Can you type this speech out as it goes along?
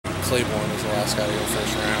Claiborne is the last guy to go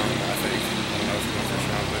first round, I think. I don't know if he'll go first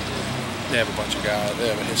round, but they have a bunch of guys. They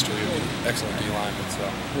have a history of excellent D linemen, so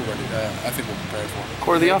we're ready. I think we're prepared for it.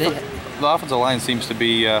 Corey, the offensive line seems to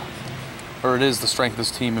be, or it is the strength of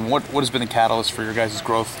this team. And what has been the catalyst for your guys'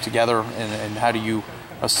 growth together, and how do you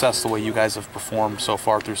assess the way you guys have performed so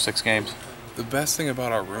far through 6 games? The best thing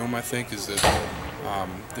about our room, I think, is that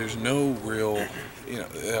there's no real,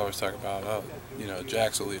 they always talk about,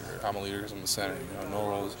 Jack's a leader, I'm a leader because I'm the center,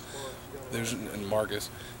 Norrell's, and Marcus.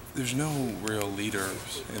 There's no real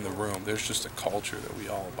leaders in the room. There's just a culture that we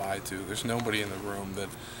all abide to. There's nobody in the room that,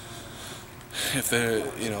 if they're,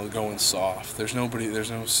 going soft, there's no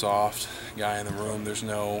soft guy in the room. There's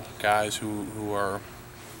no guys who are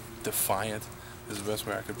defiant, is the best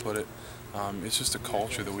way I could put it. It's just a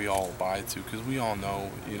culture that we all abide to, because we all know,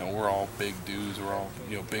 we're all big dudes, we're all,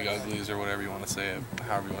 big uglies, or whatever you want to say it,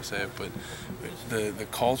 however you want to say it, but the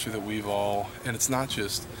culture that we've all, and it's not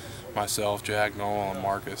just myself, Jack, Noel, and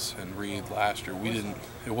Marcus, and Reed last year.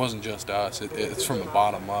 It wasn't just us, it's from the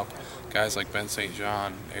bottom up. Guys like Ben St.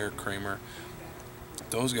 John, Eric Kramer,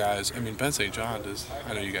 those guys, Ben St. John does,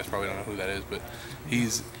 I know you guys probably don't know who that is, but he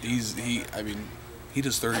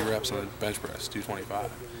does 30 reps on the bench press, 225.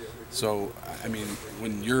 So,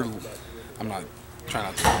 when I'm not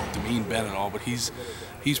trying to demean Ben at all, but he's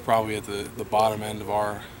probably at the bottom end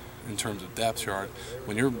of in terms of depth chart.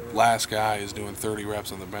 When your last guy is doing 30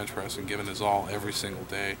 reps on the bench press and giving his all every single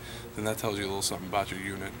day, then that tells you a little something about your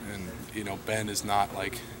unit. And, Ben is not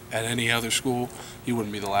like at any other school, he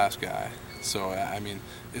wouldn't be the last guy. So,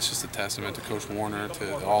 it's just a testament to Coach Warner,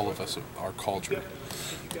 to all of us, our culture.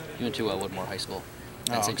 You went to Woodmore High School.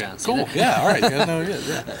 Oh, St. John's. Cool. Yeah, all right. You guys know who he is.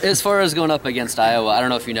 Yeah. As far as going up against Iowa, I don't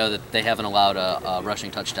know if you know that they haven't allowed a rushing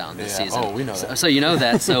touchdown this season. Oh, we know that. So you know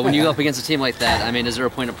that. So when you go up against a team like that, is there a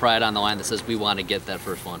point of pride on the line that says we want to get that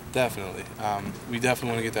first one? Definitely. We definitely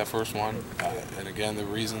want to get that first one. And again,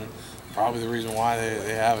 probably the reason why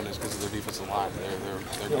they haven't is because of their defensive line.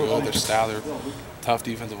 They're good. They're stout. They're tough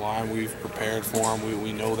defensive line. We've prepared for them.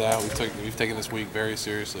 We know that. We've taken this week very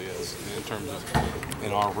seriously in terms of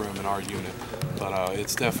in our room, in our unit. But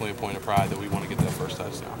it's definitely a point of pride that we want to get that first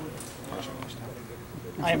touchdown.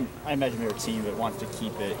 I imagine you're a team that wants to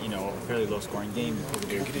keep it, a fairly low-scoring game because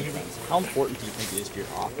of your defense. How important do you think it is for your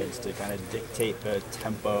offense to kind of dictate the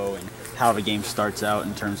tempo and how the game starts out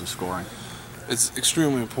in terms of scoring? It's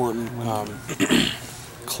extremely important.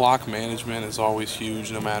 Clock management is always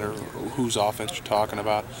huge, no matter whose offense you're talking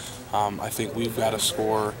about. I think we've got to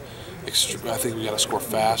score. I think we got to score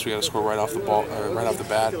fast. We got to score right off the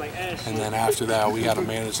bat, and then after that, we got to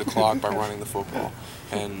manage the clock by running the football.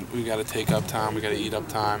 And we got to take up time. We got to eat up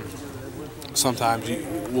time. Sometimes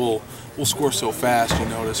we'll score so fast, you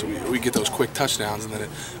notice we get those quick touchdowns, and then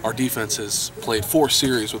our defense has played 4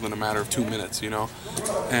 series within a matter of 2 minutes,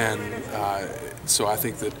 And so I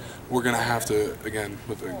think that we're going to have to, again,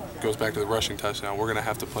 goes back to the rushing touchdown, we're going to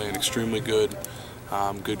have to play an extremely good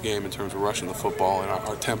game in terms of rushing the football, and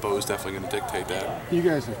our tempo is definitely going to dictate that. You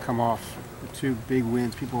guys have come off 2 big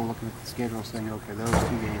wins. People are looking at the schedule saying, okay, those 2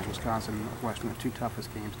 games, Wisconsin and Northwestern, are 2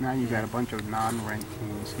 toughest games. Now you've got a bunch of non-ranked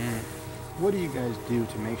teams. What do you guys do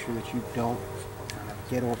to make sure that you don't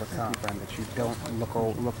get overconfident, that you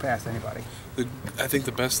don't look past anybody? I think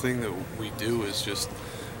the best thing that we do is just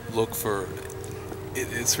look for.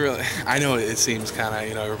 It's really, I know it seems kind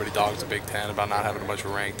of, everybody dogs the Big Ten about not having a bunch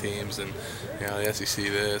of ranked teams and, the SEC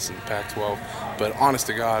this and Pac-12. But honest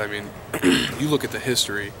to God, you look at the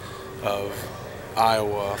history of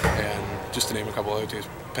Iowa and just to name a couple other teams,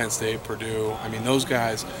 Penn State, Purdue. Those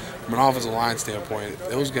guys, from an offensive line standpoint,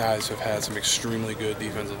 those guys have had some extremely good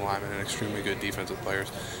defensive linemen and extremely good defensive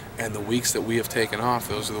players. And the weeks that we have taken off,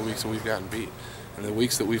 those are the weeks that we've gotten beat. And the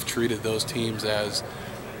weeks that we've treated those teams as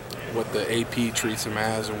what the AP treats them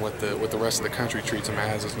as and what the rest of the country treats them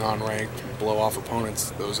as non-ranked, blow-off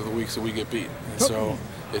opponents, those are the weeks that we get beat. And so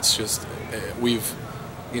it's just, we've,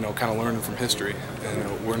 kind of learning from history.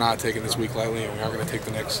 And we're not taking this week lightly, and we are going to take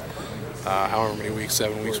the next however many weeks,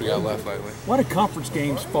 7 weeks we got left lightly. Why do conference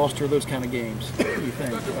games foster those kind of games, do you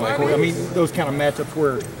think? Those kind of matchups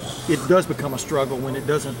where it does become a struggle when it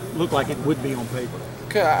doesn't look like it would be on paper.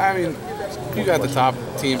 You got the top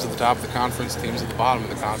teams at the top of the conference, teams at the bottom of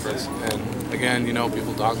the conference, and again,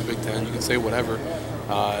 people dog the Big Ten. You can say whatever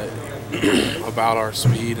about our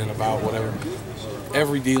speed and about whatever.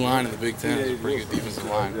 Every D line in the Big Ten is a pretty good defensive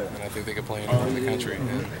line, and I think they could play anywhere in the country.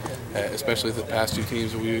 And especially the past 2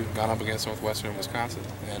 teams that we've gone up against, Northwestern and Wisconsin.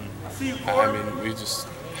 And we just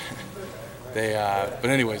but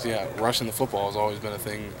anyways, yeah, rushing the football has always been a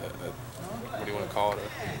thing what do you want to call it,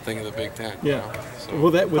 a thing of the Big Ten. Yeah. You know? So,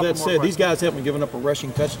 With that said, these guys haven't given up a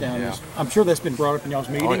rushing touchdown. Yeah. I'm sure that's been brought up in y'all's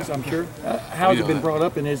meetings. yeah. I'm sure. How has it been brought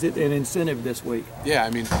up, and is it an incentive this week? Yeah,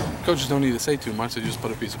 I mean, coaches don't need to say too much. They just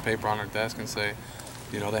put a piece of paper on their desk and say,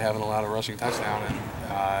 you know, they haven't allowed a rushing touchdown,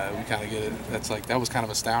 and we kind of get it. That was kind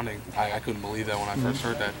of astounding. I couldn't believe that when I first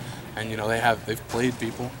heard that. And you know, they've played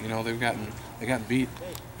people. You know, they've gotten beat,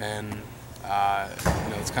 and you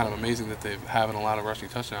know, it's kind of amazing that they haven't allowed a rushing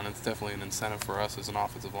touchdown. It's definitely an incentive for us as an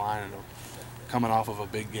offensive line, and coming off of a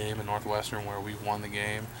big game in Northwestern where we won the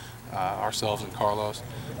game ourselves and Carlos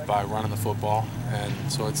by running the football,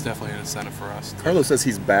 and so it's definitely an incentive for us. Carlos says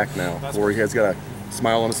he's back now, Corey. He has got a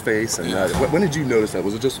smile on his face. And when did you notice that?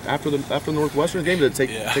 Was it just after the Northwestern game? Did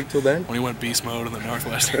it take till then? When he went beast mode in the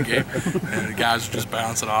Northwestern game, and the guys were just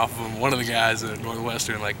bouncing off of him. One of the guys at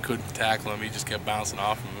Northwestern couldn't tackle him. He just kept bouncing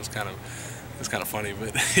off him. It was kind of funny,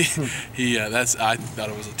 but I thought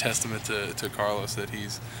it was a testament to Carlos that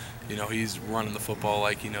he's running the football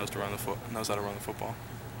like he knows how to run the football.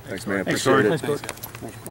 Thanks, man. Thanks, Appreciate it. Thanks, Coach.